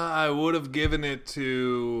Westbrook? I would have given it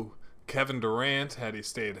to Kevin Durant had he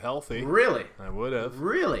stayed healthy. Really? I would have.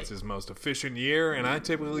 Really? It's his most efficient year, and I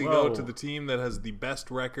typically go to the team that has the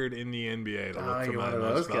best record in the NBA to look for my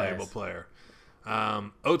most valuable player.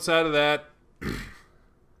 Outside of that,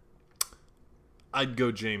 I'd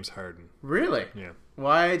go James Harden. Really? Yeah.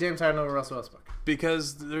 Why James Harden over Russell Westbrook?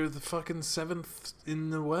 Because they're the fucking 7th in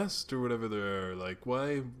the West or whatever they're. Like,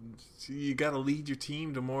 why? You got to lead your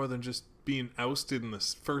team to more than just being ousted in the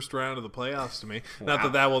first round of the playoffs to me. Wow. Not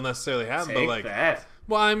that that will necessarily happen, but like. That.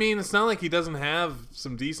 Well, I mean, it's not like he doesn't have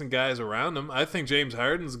some decent guys around him. I think James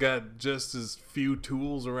Harden's got just as few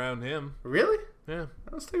tools around him. Really? Yeah.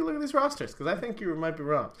 Let's take a look at these rosters, because I think you might be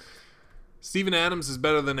wrong. Steven Adams is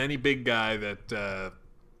better than any big guy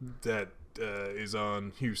that is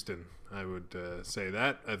on Houston. I would say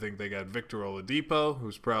that. I think they got Victor Oladipo,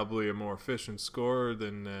 who's probably a more efficient scorer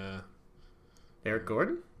than Eric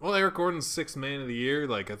Gordon. Well, Eric Gordon's 6th man of the year.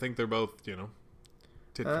 Like, I think they're both, tit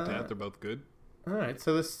for tat. They're both good. All right.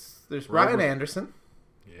 So there's Ryan Anderson.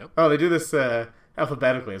 Yep. Oh, they do this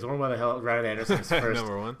alphabetically. It's one why the hell Ryan Anderson's first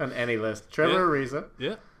Number 1 on any list. Trevor Ariza.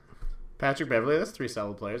 Yeah. Patrick Beverley. That's 3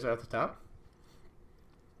 solid players right at the top.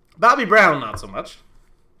 Bobby Brown, not so much.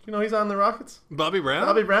 You know he's on the Rockets? Bobby Brown?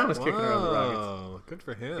 Bobby Brown is kicking around the Rockets. Oh, good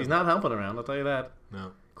for him. He's not humping around, I'll tell you that.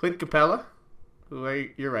 No. Clint Capella, who,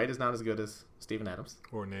 you're right, is not as good as Steven Adams.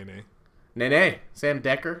 Or Nene. Nene. Sam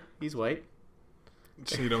Decker, he's white.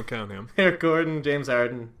 So you don't count him. Eric Gordon, James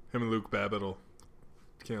Harden. Him and Luke Babbitt will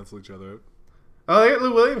cancel each other out. Oh, they got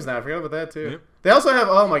Lou Williams now. I forgot about that, too. Yep. They also have,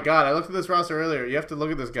 oh my god, I looked at this roster earlier. You have to look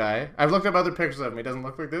at this guy. I've looked up other pictures of him. He doesn't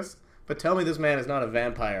look like this. But tell me this man is not a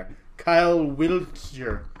vampire. Kyle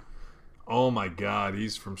Wiltjer. Oh my god,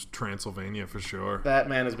 he's from Transylvania for sure. That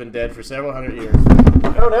man has been dead for several hundred years.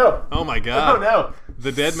 Oh no. Oh my god. Oh no.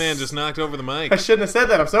 The dead man just knocked over the mic. I shouldn't have said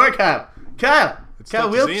that. I'm sorry, Kyle. Kyle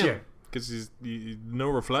Wiltjer. Because he's no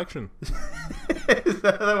reflection. Is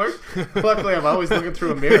that how that works? Luckily, I'm always looking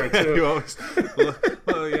through a mirror, too. You always...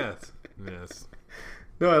 Well, yes. Yes.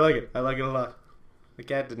 No, I like it. I like it a lot. The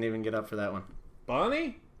cat didn't even get up for that one.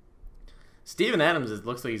 Bonnie? Steven Adams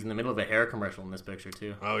looks like he's in the middle of a hair commercial in this picture,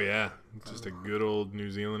 too. Oh, yeah. Just a good old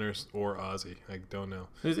New Zealander or Aussie. I don't know.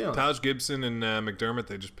 New Zealand. Taj Gibson and McDermott,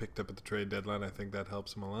 they just picked up at the trade deadline. I think that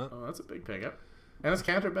helps him a lot. Oh, that's a big pickup. And is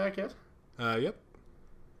Cantor back yet? Yep.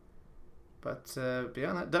 But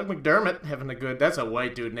beyond that, Doug McDermott having a good... That's a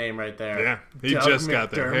white dude name right there. Yeah, he Doug just got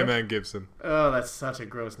there. McDermott. Him and Gibson. Oh, that's such a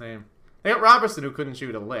gross name. They got Robertson, who couldn't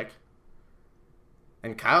shoot a lick.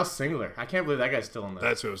 And Kyle Singler. I can't believe that guy's still in there.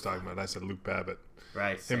 That's what I was talking about. I said Luke Babbitt.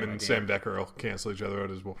 Right. Him and Sam Decker will cancel each other out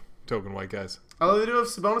as well. Token white guys. Although they do have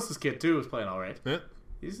Sabonis' kid, too, who's playing all right. Yeah.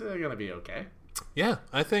 He's going to be okay. Yeah,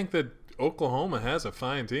 I think that Oklahoma has a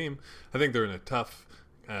fine team. I think they're in a tough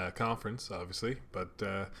conference, obviously, but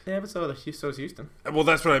yeah, but so is Houston. Well,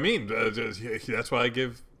 that's what I mean. That's why I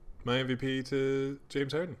give my MVP to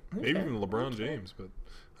James Harden. Okay. Maybe even LeBron James, but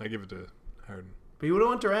I give it to Harden. But you would have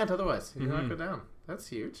went Durant otherwise. He's not go down. That's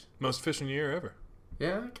huge. Most efficient year ever.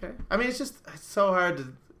 Yeah, okay. I mean, it's so hard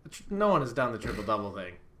to... No one has done the triple-double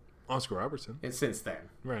thing. Oscar Robertson. And since then.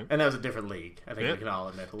 Right. And that was a different league. I think we can all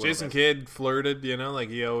admit a little Jason bit. Kidd flirted, like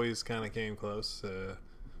he always kind of came close.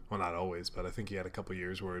 Well, not always, but I think he had a couple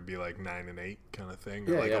years where it'd be like 9-8 kind of thing,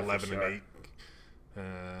 or like 11-8.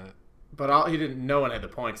 But he didn't. No one had the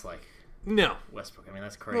points like no Westbrook. I mean,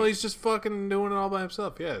 that's crazy. Well, he's just fucking doing it all by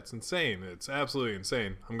himself. Yeah, it's insane. It's absolutely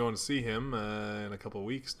insane. I'm going to see him in a couple of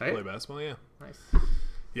weeks to play basketball. Yeah, nice.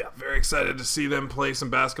 Yeah, very excited to see them play some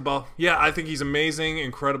basketball. Yeah, I think he's amazing.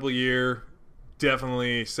 Incredible year.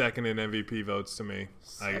 Definitely second in MVP votes to me.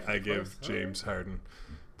 I give James Harden,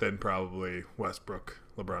 then probably Westbrook,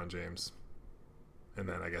 LeBron James, and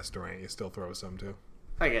then I guess Durant. You still throw some too.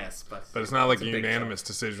 I guess, but it's not like a big unanimous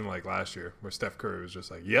decision like last year, where Steph Curry was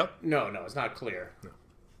just like, "Yep." No, it's not clear. No,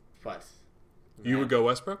 but you would go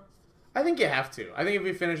Westbrook. I think you have to. I think if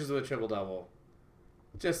he finishes with a triple-double,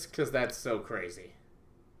 just because that's so crazy,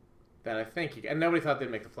 that I think and nobody thought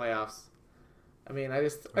they'd make the playoffs. I mean, I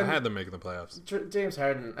had them making the playoffs. James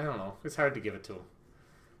Harden, I don't know. It's hard to give it to him.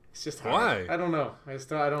 It's just hard. Why? I don't know. I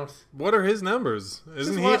don't. What are his numbers?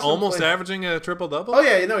 Isn't he almost averaging a triple-double? Oh,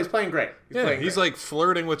 yeah. No, he's playing great. He's like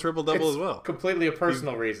flirting with triple-double as well. Completely a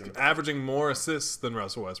personal reason. Averaging more assists than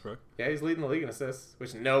Russell Westbrook. Yeah, he's leading the league in assists,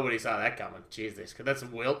 which nobody saw that coming. Jesus, because that's a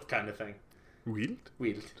Wilt kind of thing.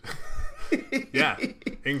 Wilt. Yeah.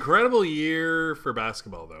 Incredible year for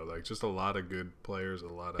basketball, though. Like, just a lot of good players,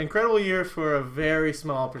 Incredible year for a very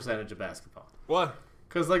small percentage of basketball. What?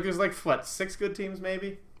 Because, there's 6 good teams,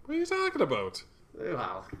 maybe? What are you talking about?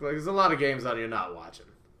 Wow. There's a lot of games that you're not watching.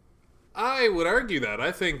 I would argue that.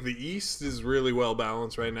 I think the East is really well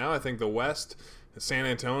balanced right now. I think the West, San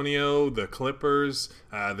Antonio, the Clippers,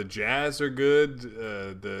 the Jazz are good.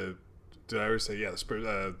 Did I ever say, the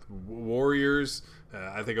Spurs, Warriors.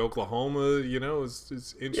 I think Oklahoma,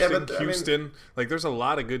 is interesting. Yeah, but, Houston. There's a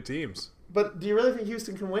lot of good teams. But do you really think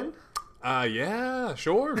Houston can win? Yeah,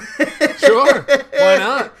 sure. Sure. Why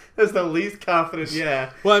not? That's the least confident,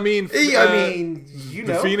 yeah. Well, I mean,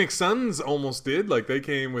 the Phoenix Suns almost did. They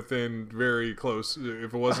came within very close.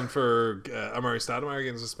 If it wasn't for Amari Stoudemire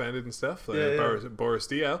getting suspended and stuff, Boris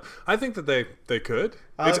Diaw, I think that they could.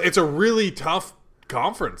 It's a really tough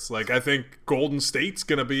conference. I think Golden State's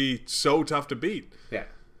going to be so tough to beat. Yeah.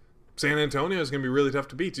 San Antonio is going to be really tough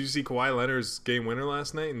to beat. Did you see Kawhi Leonard's game winner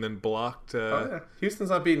last night and then blocked? Houston's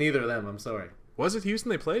not beating either of them. I'm sorry. Was it Houston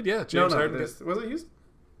they played? Yeah, James Harden. Was it Houston?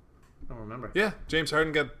 I don't remember. Yeah, James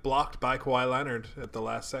Harden got blocked by Kawhi Leonard at the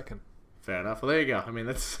last second. Fair enough. Well, there you go. I mean,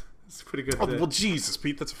 that's pretty good. Well, Jesus,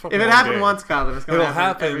 Pete, that's a fucking. If it happened once, Colin, it's going to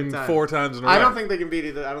happen every time. 4 times in a row. I don't think they can beat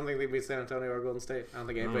either. I don't think they can beat San Antonio or Golden State. I don't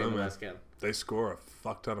think anybody in the West can. They score a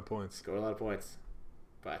fuck ton of points. Score a lot of points,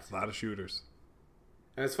 but a lot of shooters.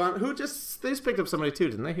 And it's fun. They just picked up somebody too,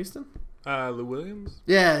 didn't they, Houston? Lou Williams.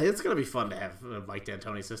 Yeah, it's gonna be fun to have a Mike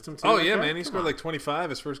D'Antoni system too. Oh yeah, man, he scored 25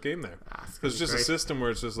 his first game there. It's just a system where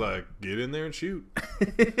it's just get in there and shoot.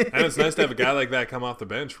 And it's nice to have a guy like that come off the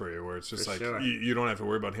bench for you, where it's just you don't have to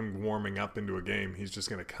worry about him warming up into a game. He's just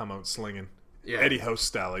gonna come out slinging. Yeah. Eddie House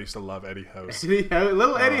style. I used to love Eddie House. Eddie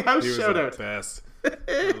House shout out. Best.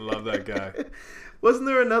 I love that guy. Wasn't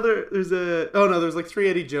there another? There's 3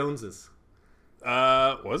 Eddie Joneses.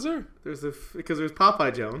 Was there? Because there's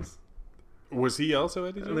Popeye Jones. Was he also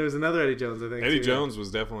Eddie Jones? And there's another Eddie Jones, I think. Eddie Jones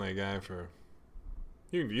was definitely a guy for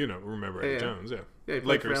remember Eddie Jones, yeah. Yeah, he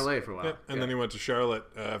played for LA for a while. Yeah. And then he went to Charlotte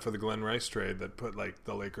for the Glenn Rice trade that put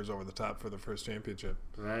the Lakers over the top for the first championship.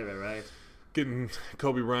 Right. Getting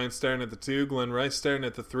Kobe Bryant starting at the 2, Glenn Rice starting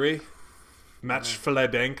at the 3. Match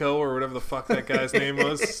Fladenko or whatever the fuck that guy's name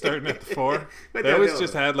was, starting at the 4. They always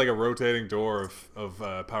just had a rotating door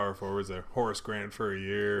of power forwards there. Horace Grant for a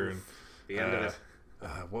year and the end of it.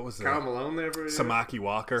 What was that? Karl Malone there for a year? Samaki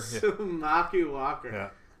Walker. Samaki Walker. Yeah.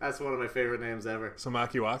 That's one of my favorite names ever.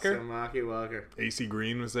 Samaki Walker. AC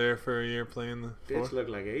Green was there for a year playing the 4. Bitch looked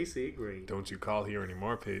like AC Green. Don't you call here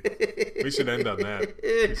anymore, Pete. We should end on that.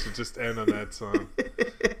 We should just end on that song.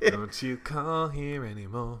 Don't you call here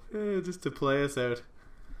anymore. Just to play us out.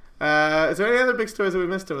 Is there any other big stories that we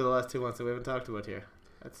missed over the last 2 months that we haven't talked about here?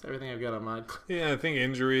 That's everything I've got on mine. Yeah, I think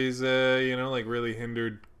injuries, really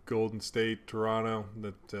hindered Golden State, Toronto.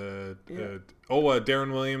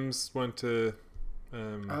 Darren Williams went to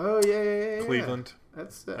Cleveland.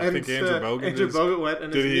 That's I think Andrew Bogut went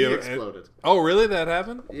and his knee exploded. Oh, really? That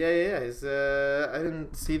happened? Yeah. I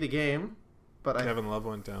didn't see the game, but Kevin Love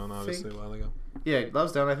went down obviously a while ago. Yeah,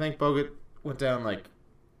 Love's down. I think Bogut went down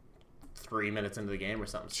 3 minutes into the game or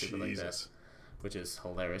something stupid like that, which is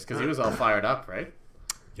hilarious because he was all fired up, right?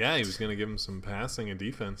 Yeah, he was going to give him some passing and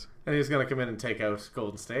defense. And he was going to come in and take out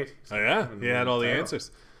Golden State. Oh, yeah? He had all the answers.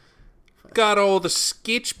 Got all the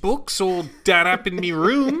sketchbooks all done up in me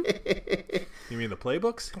room. You mean the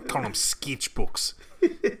playbooks? I call them sketchbooks.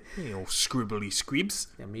 Scribbly scribs.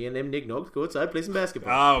 Yeah, me and them nignogs go outside play some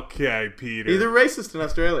basketball. Okay, Peter. They're racist in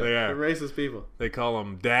Australia. They are. They're racist people. They call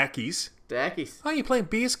them dackies. Dackies. Oh, you playing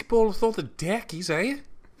basketball with all the dackies, are you?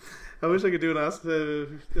 I wish I could do an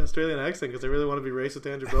Australian accent because I really want to be racist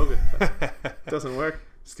to Andrew Bogut. It doesn't work.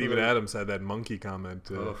 Steven Adams had that monkey comment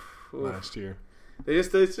last year. It's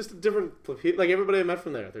just a different... everybody I met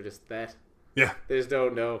from there, they're just that. Yeah. They just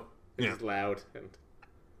don't know. They're just loud.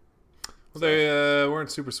 They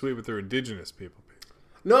weren't super sweet with their indigenous people.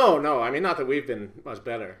 No. I mean, not that we've been much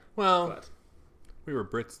better. Well... But We were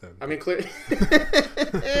Brits then. I mean, clearly.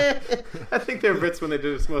 I think they're Brits when they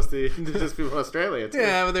did it mostly just people in Australia, too.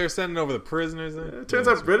 Yeah, but they were sending over the prisoners. It turns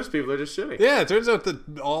out British people are just shitty. Yeah, it turns out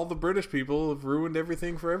that all the British people have ruined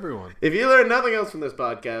everything for everyone. If you learn nothing else from this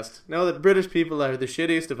podcast, know that British people are the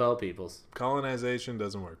shittiest of all peoples. Colonization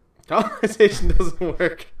doesn't work. Colonization doesn't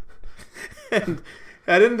work. And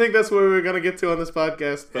I didn't think that's where we were going to get to on this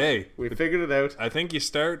podcast, but we figured it out. I think you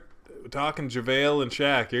start talking JaVale and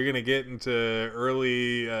Shaq, you're going to get into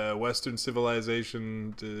early Western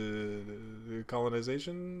civilization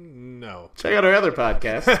colonization? No. Check out our other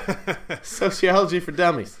podcast, Sociology for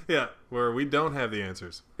Dummies. Yeah, where we don't have the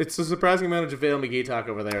answers. It's a surprising amount of JaVale McGee talk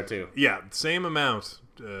over there, too. Yeah, same amount,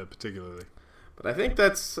 particularly. But I think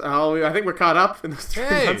that's all. I think we're caught up in those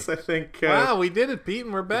 3 months. I think. Wow, we did it, Pete,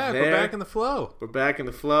 and we're back. We're back in the flow. We're back in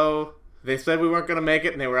the flow. They said we weren't going to make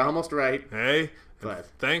it, and they were almost right. Hey, but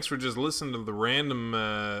thanks for just listening to the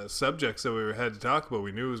random subjects that we had to talk about.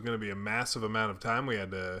 We knew it was going to be a massive amount of time we had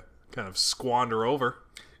to kind of squander over.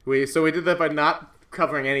 So we did that by not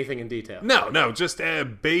covering anything in detail. No, just a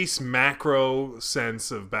base macro sense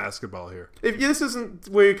of basketball here. This isn't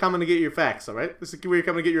where you're coming to get your facts, all right? This is where you're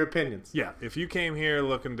coming to get your opinions. Yeah, if you came here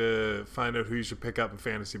looking to find out who you should pick up in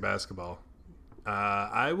fantasy basketball,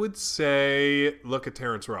 I would say look at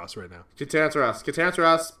Terrence Ross right now. Terrence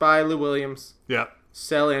Ross by Lou Williams. Yeah.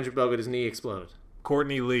 Sell Andrew Bogut. His knee exploded.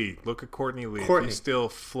 Courtney Lee. Look at Courtney Lee. He's still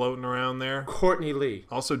floating around there. Courtney Lee.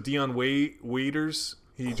 Also Dion Waiters.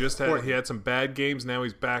 He had some bad games. Now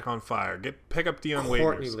he's back on fire. Pick up Dion Waiters.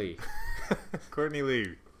 Courtney Lee. Courtney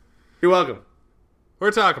Lee. You're welcome.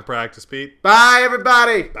 We're talking practice, Pete. Bye,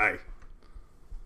 everybody. Bye.